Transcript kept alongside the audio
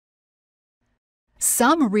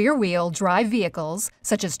Some rear-wheel drive vehicles,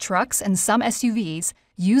 such as trucks and some SUVs,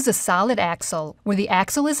 use a solid axle, where the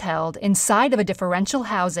axle is held inside of a differential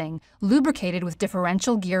housing lubricated with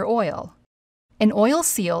differential gear oil. An oil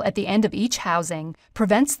seal at the end of each housing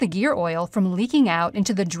prevents the gear oil from leaking out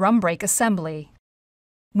into the drum brake assembly.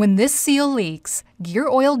 When this seal leaks, gear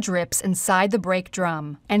oil drips inside the brake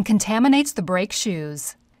drum and contaminates the brake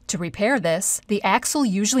shoes. To repair this, the axle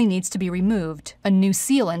usually needs to be removed, a new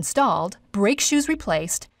seal installed, brake shoes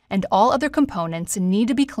replaced, and all other components need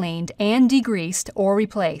to be cleaned and degreased or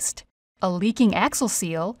replaced. A leaking axle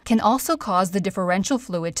seal can also cause the differential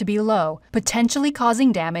fluid to be low, potentially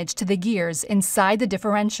causing damage to the gears inside the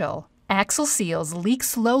differential. Axle seals leak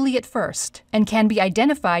slowly at first and can be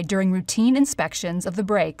identified during routine inspections of the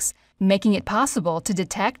brakes, making it possible to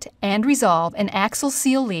detect and resolve an axle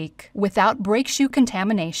seal leak without brake shoe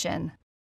contamination.